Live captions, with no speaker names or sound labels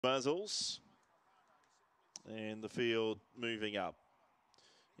Muzzles. And the field moving up.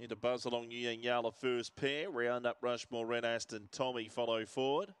 Into Buzz along New Yang Yala first pair. Round up Rushmore, Red Aston, Tommy follow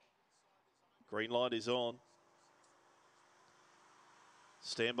forward. Green light is on.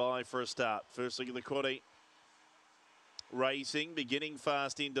 Stand by for a start. First look at the quaddie. Racing, beginning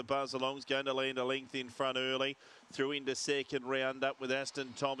fast into Buzz Along's going to land a length in front early. Through into second round up with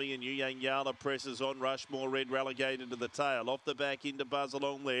Aston Tommy and New Yang Yala presses on. Rushmore Red relegated to the tail. Off the back into Buzz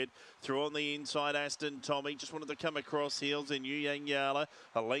Along led. Through on the inside Aston Tommy. Just wanted to come across heels in New Yang Yala.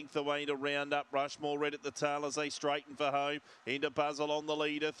 A length away to round up. Rushmore Red at the tail as they straighten for home. Into Buzz Along the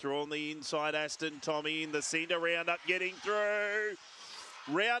leader. Through on the inside Aston Tommy in the centre. Round up getting through.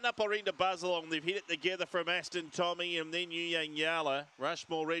 Round up or into Buzz Along. They've hit it together from Aston Tommy and then New Yang Yala.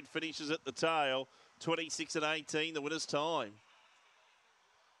 Rushmore Red finishes at the tail. 26 and 18, the winner's time.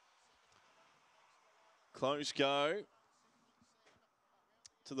 Close go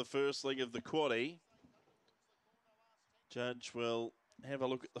to the first leg of the quaddie. Judge will have a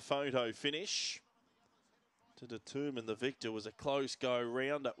look at the photo finish to determine the victor. Was a close go.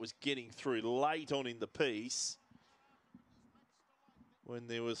 Round up was getting through late on in the piece, when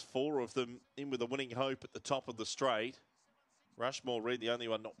there was four of them in with a winning hope at the top of the straight. Rushmore Red, the only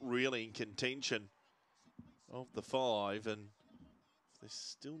one not really in contention of the five, and there's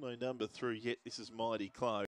still no number through yet. This is mighty close.